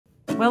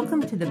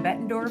Welcome to the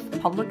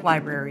Bettendorf Public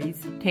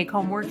Library's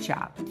Take-Home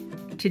Workshop.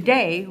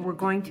 Today, we're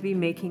going to be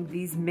making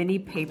these mini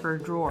paper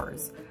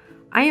drawers.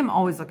 I am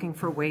always looking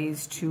for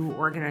ways to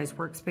organize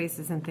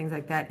workspaces and things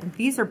like that, and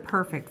these are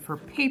perfect for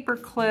paper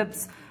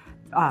clips,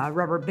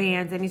 rubber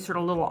bands, any sort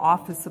of little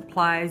office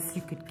supplies.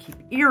 You could keep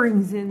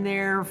earrings in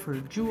there for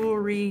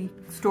jewelry,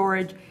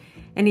 storage,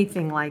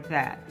 anything like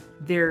that.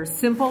 They're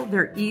simple,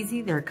 they're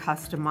easy, they're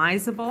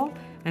customizable,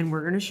 and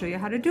we're going to show you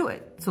how to do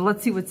it. So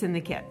let's see what's in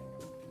the kit.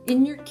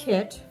 In your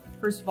kit,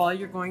 first of all,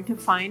 you're going to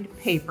find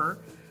paper.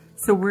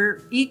 So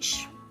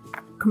each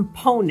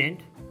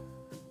component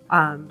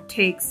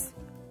takes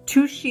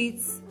 2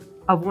 sheets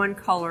of one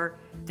color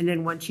and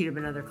then 1 sheet of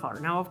another color.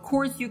 Now, of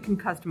course, you can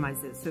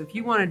customize this. So if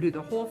you want to do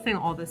the whole thing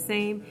all the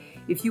same,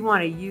 if you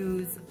want to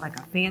use like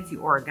a fancy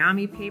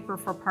origami paper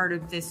for part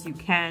of this, you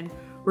can.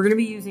 We're going to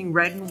be using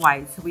red and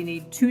white. So we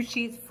need 2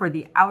 sheets for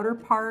the outer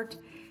part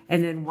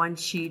and then 1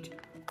 sheet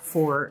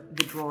for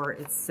the drawer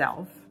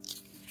itself.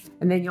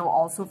 And then you'll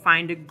also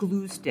find a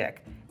glue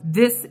stick.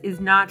 This is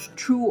not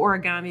true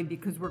origami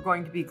because we're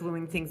going to be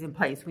gluing things in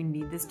place. We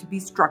need this to be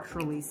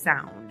structurally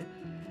sound.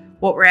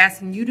 What we're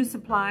asking you to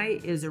supply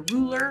is a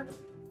ruler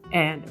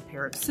and a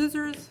pair of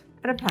scissors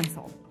and a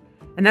pencil.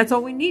 And that's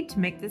all we need to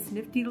make this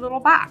nifty little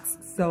box.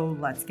 So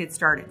let's get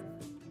started.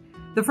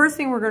 The first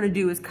thing we're going to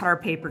do is cut our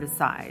paper to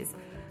size.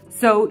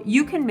 So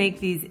you can make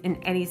these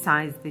in any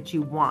size that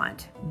you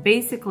want.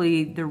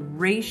 Basically, the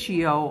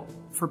ratio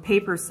for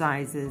paper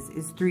sizes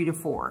is 3 to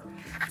 4.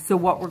 So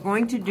what we're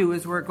going to do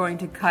is we're going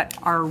to cut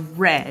our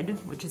red,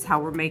 which is how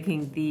we're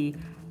making the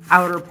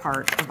outer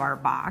part of our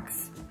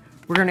box.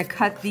 We're going to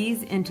cut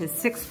these into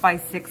 6 by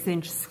 6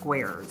 inch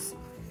squares.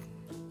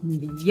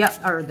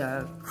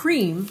 The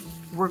cream,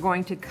 we're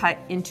going to cut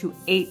into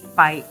 8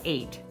 by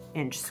 8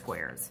 inch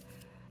squares.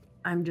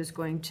 I'm just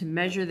going to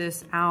measure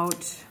this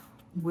out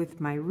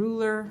with my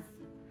ruler.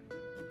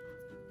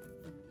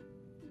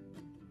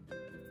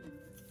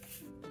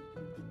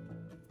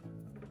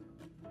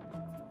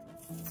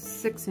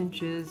 Six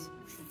inches.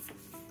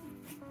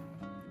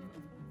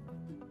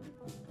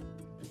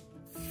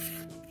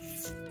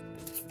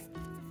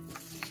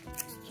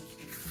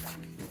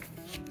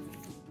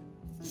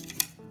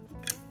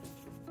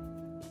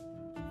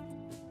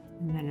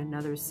 And then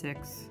another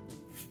 6.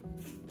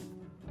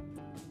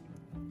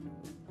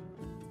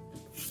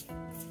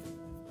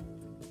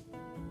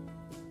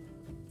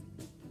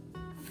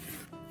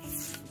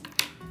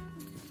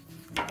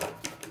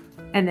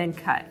 And then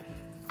cut.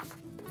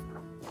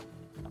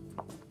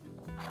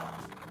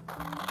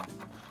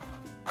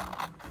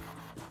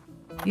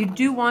 You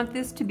do want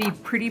this to be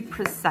pretty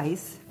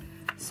precise.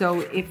 So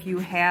if you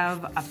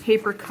have a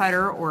paper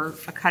cutter or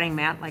a cutting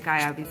mat, like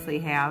I obviously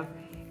have,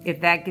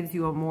 if that gives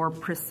you a more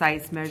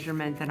precise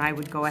measurement, then I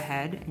would go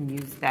ahead and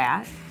use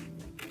that.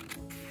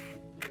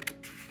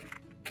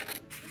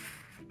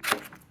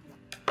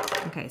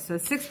 Okay, so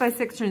 6 by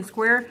 6 inch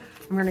square.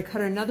 I'm going to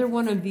cut another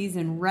one of these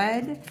in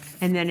red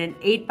and then an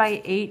 8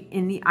 by 8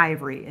 in the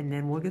ivory, and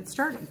then we'll get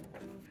started.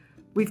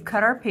 We've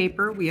cut our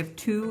paper. We have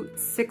 2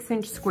 6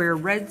 inch square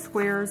red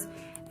squares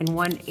and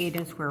 1 8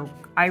 inch square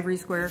ivory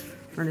square.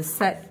 We're going to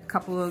set a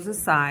couple of those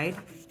aside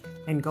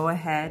and go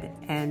ahead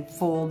and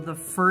fold the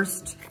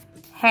first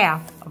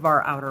half of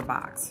our outer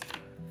box.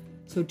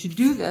 So to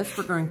do this,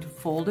 we're going to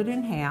fold it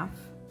in half.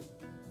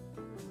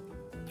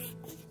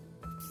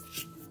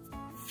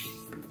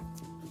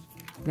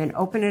 Then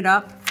open it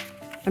up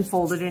and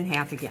fold it in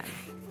half again.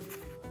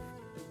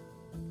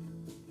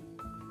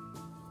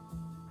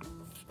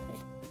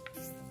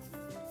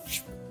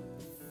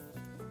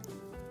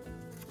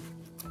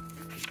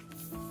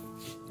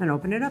 And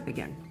open it up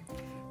again.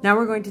 Now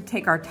we're going to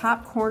take our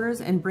top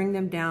corners and bring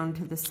them down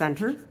to the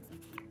center.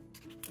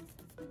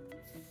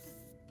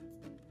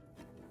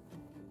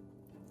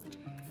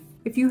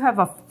 If you have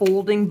a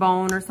folding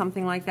bone or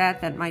something like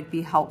that, that might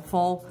be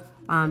helpful.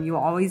 You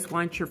always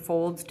want your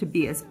folds to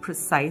be as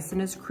precise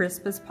and as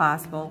crisp as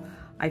possible.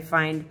 I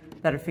find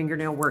that a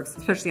fingernail works,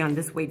 especially on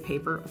this weight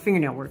paper. A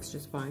fingernail works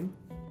just fine.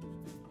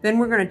 Then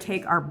we're going to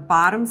take our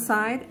bottom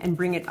side and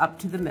bring it up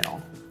to the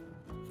middle.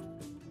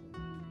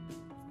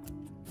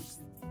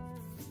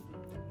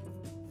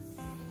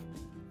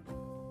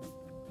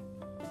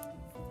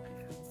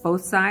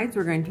 Both sides,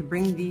 we're going to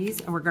bring these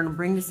and we're going to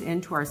bring this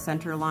into our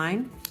center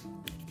line.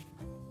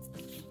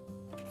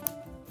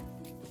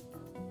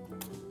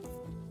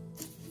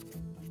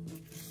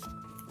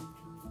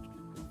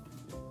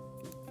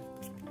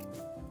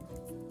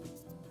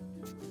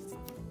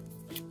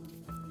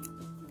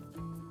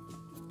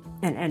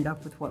 And end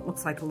up with what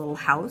looks like a little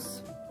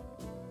house.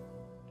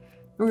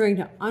 We're going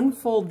to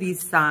unfold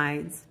these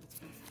sides,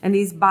 and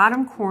these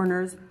bottom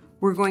corners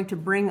we're going to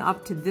bring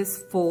up to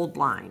this fold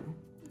line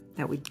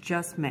that we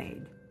just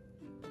made.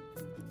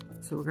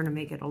 So we're going to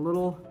make it a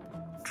little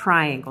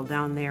triangle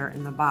down there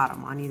in the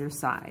bottom on either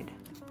side.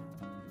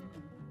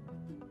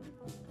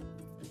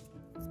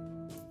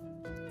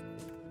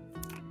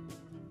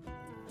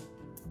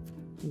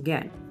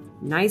 Again,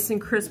 nice and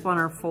crisp on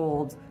our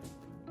folds.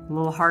 A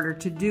little harder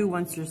to do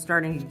once you're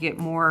starting to get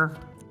more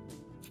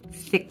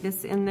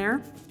thickness in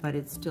there, but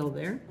it's still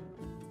there.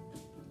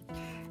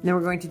 And then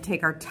we're going to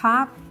take our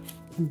top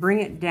and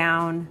bring it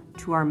down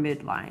to our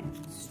midline,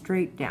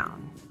 straight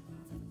down.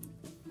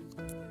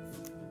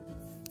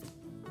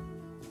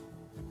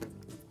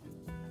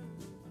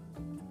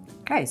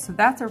 Okay, so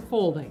that's our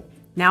folding.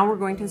 Now we're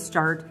going to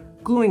start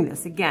gluing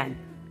this. Again,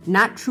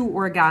 not true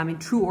origami.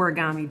 True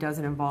origami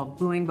doesn't involve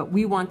gluing, but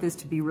we want this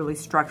to be really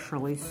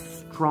structurally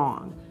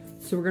strong.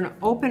 So we're gonna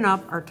open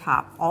up our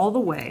top all the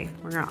way.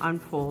 We're gonna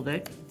unfold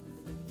it.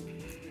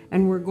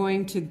 And we're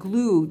going to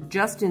glue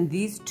just in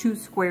these two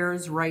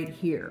squares right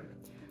here.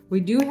 We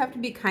do have to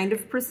be kind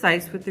of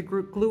precise with the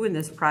glue in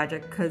this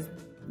project because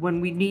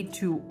when we need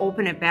to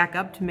open it back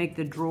up to make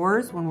the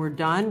drawers, when we're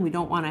done, we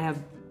don't want to have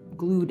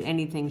glued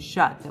anything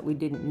shut that we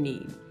didn't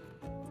need.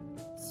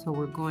 So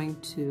we're going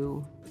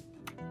to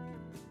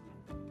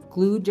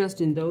glue just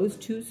in those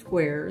two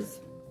squares,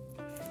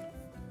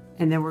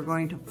 and then we're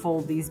going to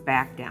fold these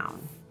back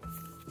down.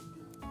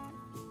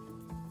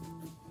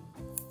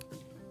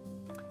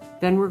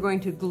 Then we're going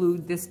to glue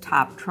this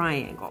top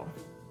triangle.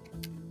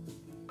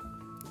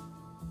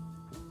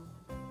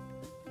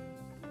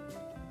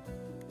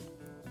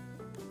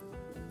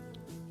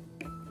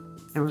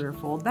 And we're going to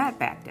fold that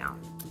back down.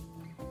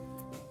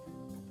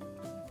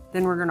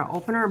 Then we're going to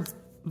open our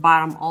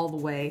bottom all the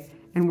way,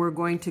 and we're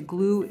going to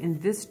glue in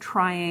this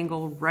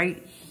triangle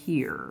right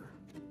here.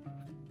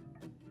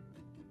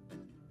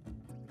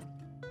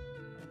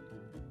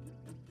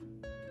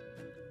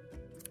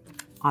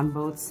 On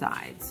both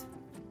sides.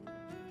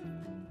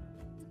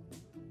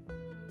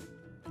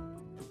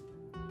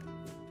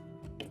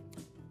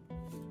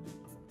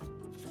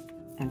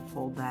 And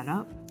fold that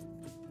up.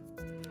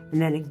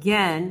 And then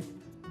again,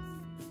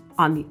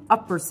 on the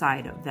upper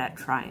side of that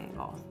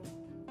triangle.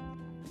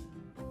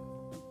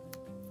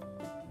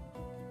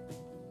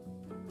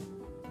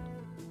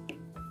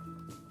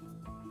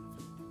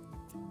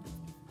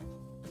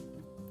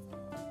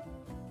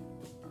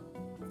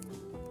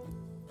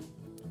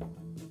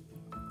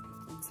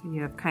 So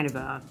you have kind of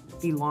a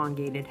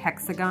elongated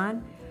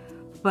hexagon,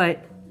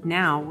 but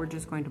now we're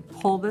just going to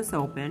pull this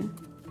open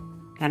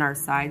and our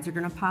sides are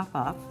going to pop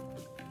up.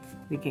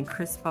 We can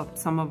crisp up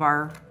some of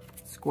our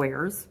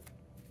squares.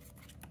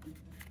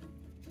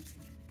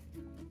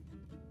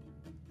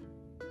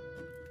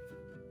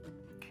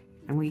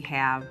 And we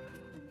have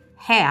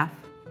half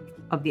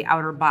of the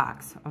outer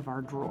box of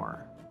our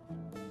drawer.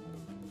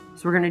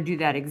 So we're going to do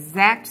that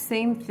exact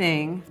same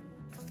thing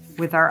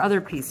with our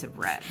other piece of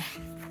red.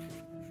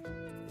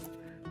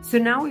 So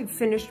now we've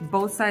finished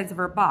both sides of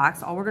our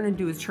box. All we're going to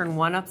do is turn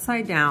one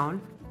upside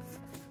down,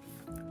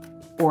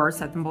 or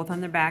set them both on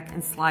their back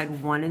and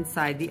slide one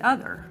inside the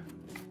other.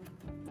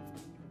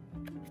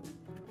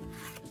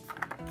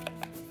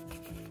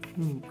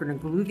 And we're going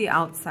to glue the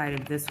outside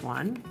of this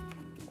one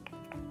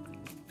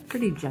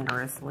pretty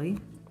generously.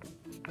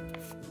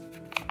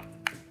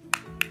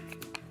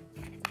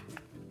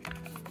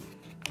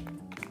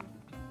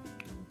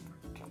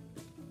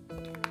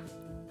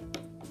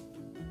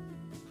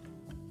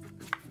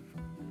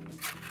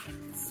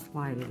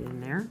 Slide it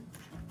in there.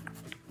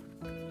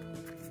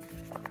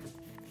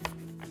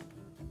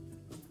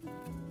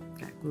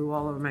 Got glue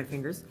all over my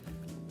fingers.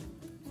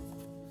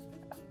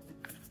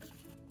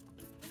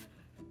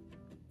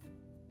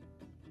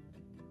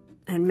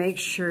 And make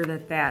sure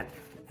that that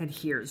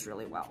adheres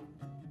really well.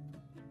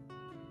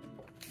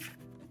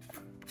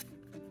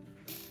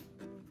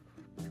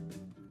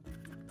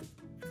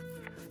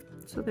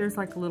 So there's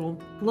like a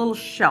little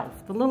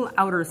shelf, the little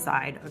outer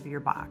side of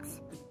your box.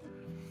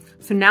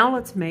 So now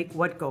let's make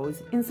what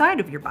goes inside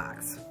of your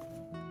box.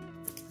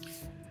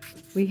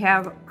 We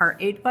have our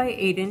 8 by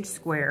 8 inch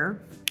square.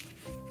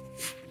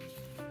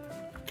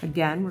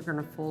 Again, we're going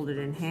to fold it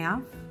in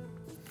half.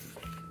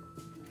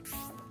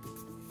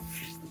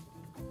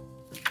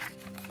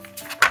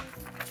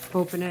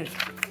 Open it,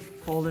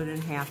 fold it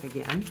in half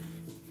again.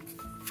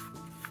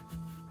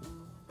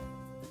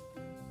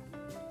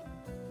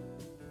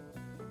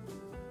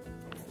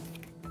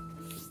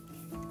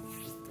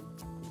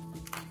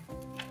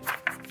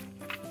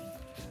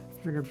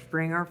 We're going to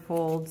bring our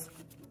folds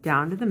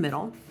down to the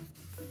middle.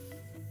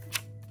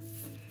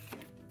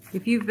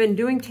 If you've been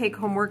doing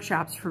take-home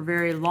workshops for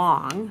very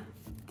long,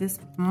 this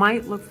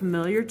might look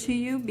familiar to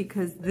you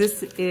because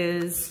this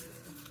is,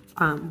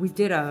 we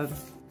did a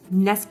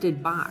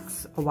nested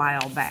box a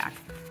while back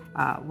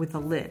with a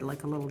lid,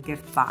 like a little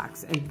gift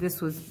box, and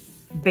this was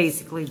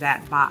basically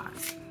that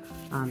box.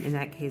 In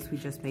that case, we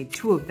just made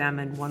 2 of them,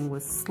 and one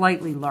was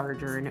slightly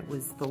larger, and it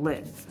was the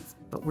lid,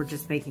 but we're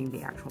just making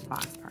the actual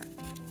box part.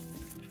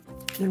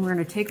 Then we're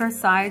going to take our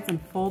sides and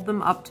fold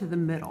them up to the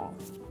middle.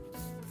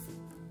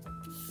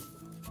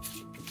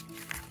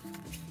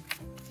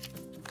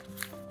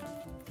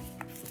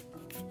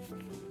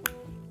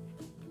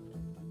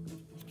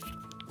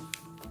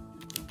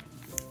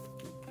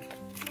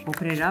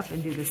 Open it up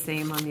and do the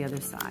same on the other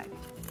side.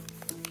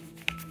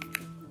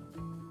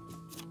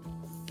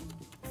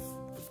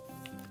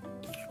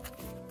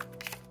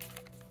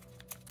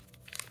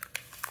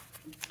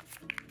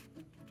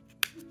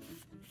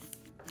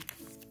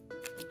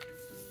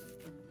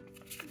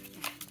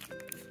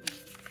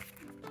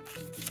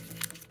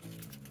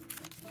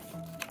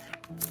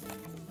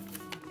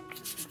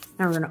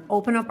 Now we're gonna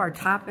open up our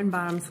top and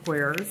bottom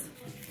squares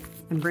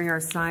and bring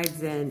our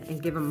sides in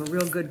and give them a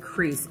real good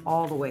crease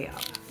all the way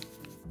up.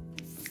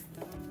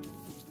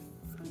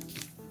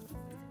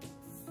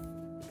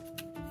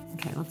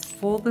 Okay, let's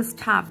fold this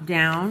top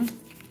down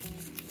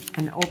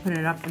and open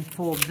it up and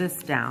fold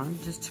this down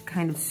just to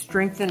kind of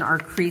strengthen our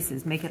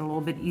creases, make it a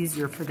little bit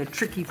easier for the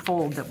tricky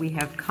fold that we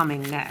have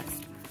coming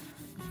next.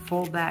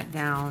 Fold that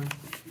down,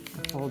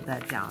 fold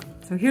that down.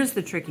 So here's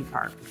the tricky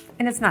part,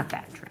 and it's not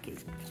that tricky.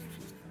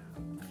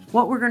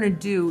 What we're gonna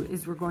do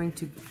is we're going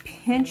to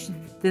pinch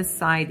this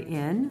side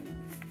in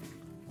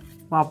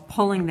while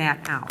pulling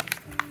that out.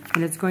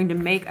 And it's going to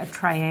make a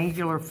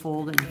triangular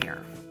fold in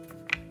here.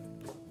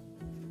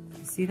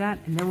 You see that?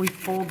 And then we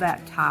fold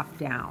that top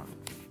down.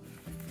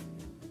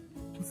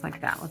 Just like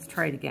that. Let's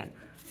try it again.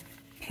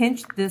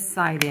 Pinch this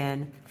side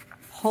in,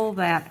 pull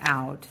that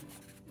out,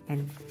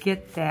 and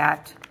get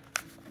that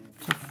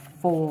to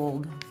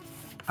fold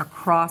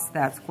across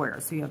that square.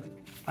 So you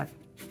have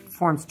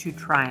forms two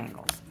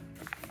triangles.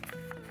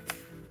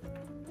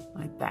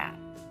 Like that.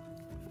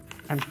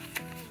 And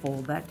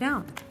fold that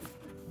down.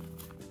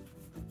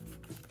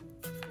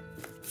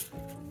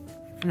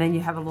 And then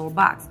you have a little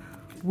box.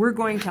 We're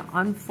going to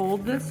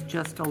unfold this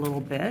just a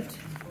little bit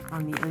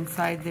on the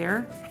inside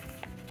there.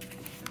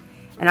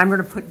 And I'm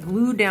going to put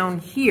glue down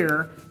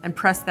here and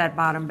press that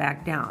bottom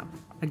back down.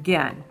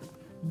 Again,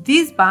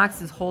 these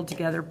boxes hold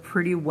together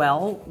pretty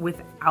well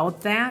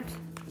without that,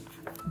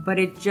 but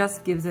it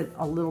just gives it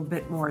a little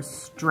bit more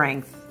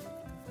strength.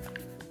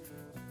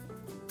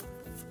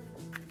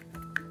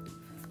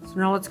 So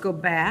now let's go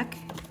back,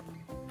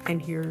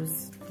 and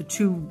here's the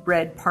two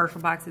red partial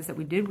boxes that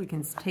we did. We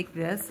can take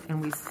this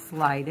and we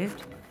slide it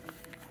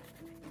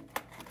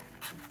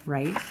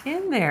right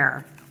in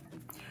there.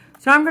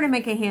 So I'm going to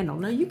make a handle.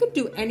 Now you could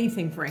do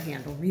anything for a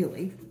handle,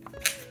 really.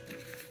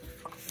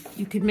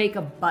 You could make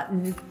a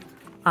button.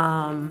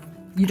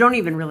 You don't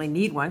even really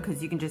need one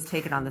because you can just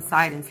take it on the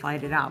side and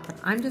slide it out. But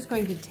I'm just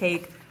going to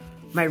take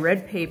my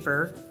red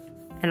paper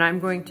and I'm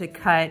going to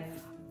cut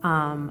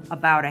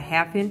about a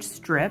 1/2 inch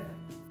strip.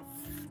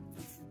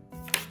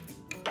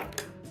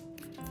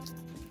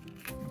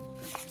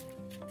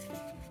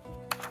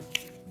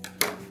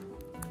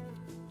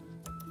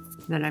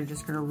 Then I'm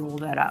just going to roll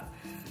that up.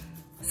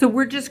 So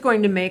we're just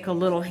going to make a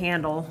little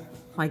handle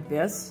like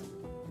this.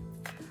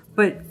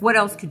 But what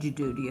else could you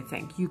do you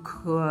think? You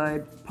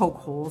could poke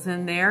holes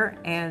in there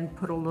and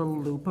put a little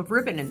loop of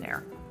ribbon in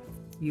there.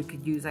 You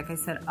could use, like I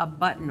said, a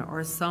button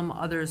or some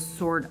other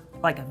sort,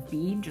 like a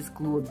bead, just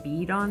glue a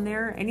bead on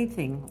there,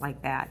 anything like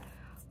that.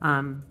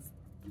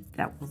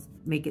 That will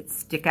make it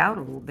stick out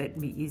a little bit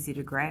and be easy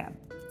to grab.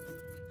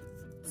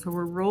 So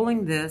we're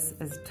rolling this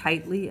as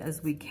tightly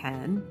as we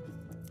can.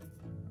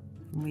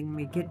 When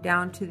we get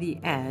down to the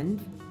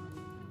end,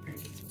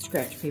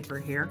 scratch paper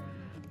here,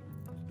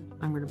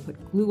 I'm going to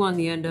put glue on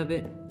the end of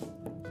it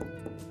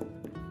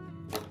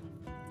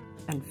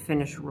and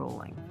finish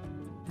rolling.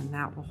 And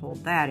that will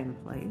hold that in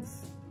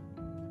place.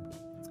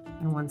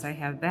 And once I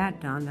have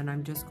that done, then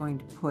I'm just going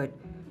to put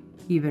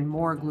even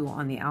more glue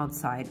on the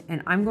outside.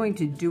 And I'm going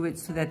to do it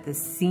so that the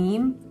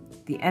seam,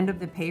 the end of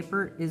the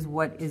paper, is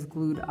what is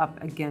glued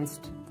up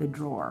against the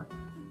drawer.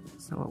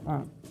 So it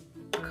won't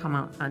come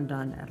out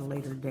undone at a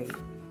later date.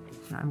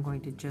 So I'm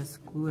going to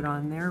just glue it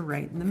on there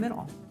right in the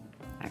middle.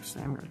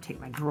 Actually, I'm going to take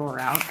my drawer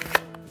out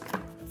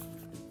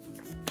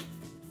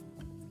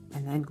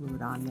and then glue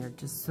it on there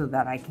just so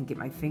that I can get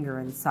my finger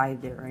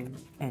inside there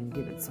and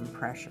give it some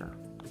pressure.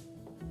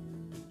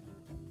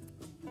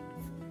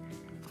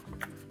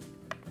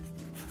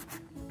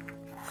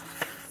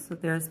 So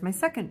there's my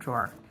second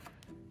drawer.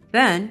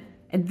 Then,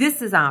 and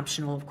this is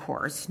optional, of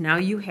course. Now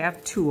you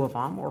have 2 of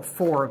them, or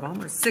 4 of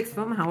them, or 6 of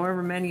them,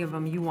 however many of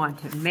them you want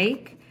to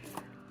make.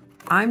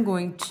 I'm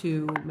going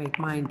to make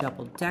mine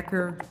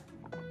double-decker.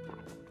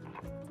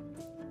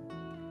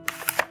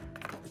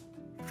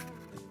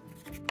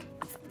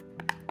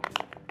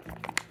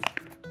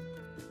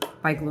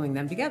 By gluing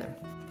them together.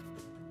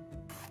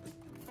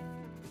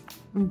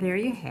 And there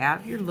you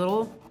have your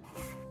little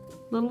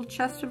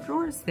chest of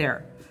drawers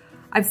there.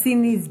 I've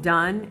seen these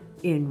done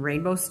in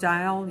rainbow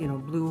style, you know,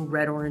 blue,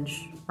 red,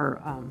 orange,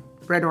 or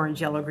red,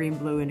 orange, yellow, green,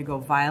 blue, indigo,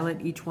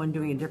 violet, each one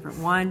doing a different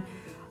one.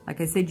 Like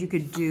I said, you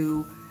could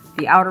do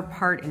the outer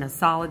part in a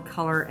solid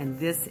color and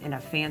this in a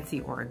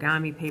fancy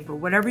origami paper,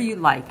 whatever you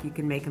like. You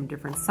can make them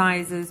different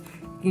sizes.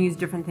 You can use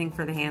different things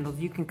for the handles.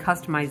 You can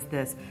customize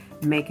this,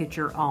 make it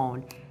your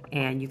own.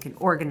 And you can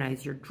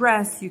organize your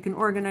dress, you can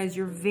organize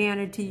your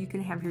vanity, you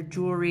can have your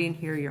jewelry in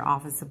here, your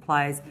office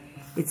supplies.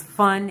 It's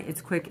fun,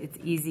 it's quick, it's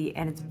easy,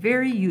 and it's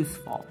very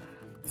useful.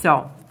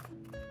 So,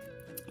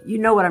 you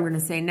know what I'm gonna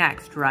say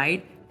next,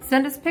 right?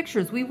 Send us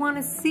pictures. We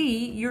wanna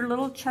see your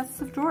little chests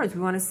of drawers.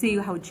 We wanna see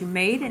how you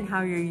made and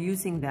how you're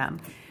using them.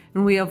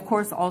 And we, of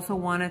course, also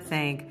wanna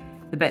thank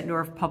the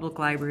Bettendorf Public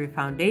Library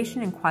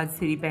Foundation and Quad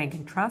City Bank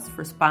and Trust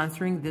for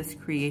sponsoring this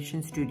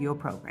Creation Studio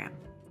program.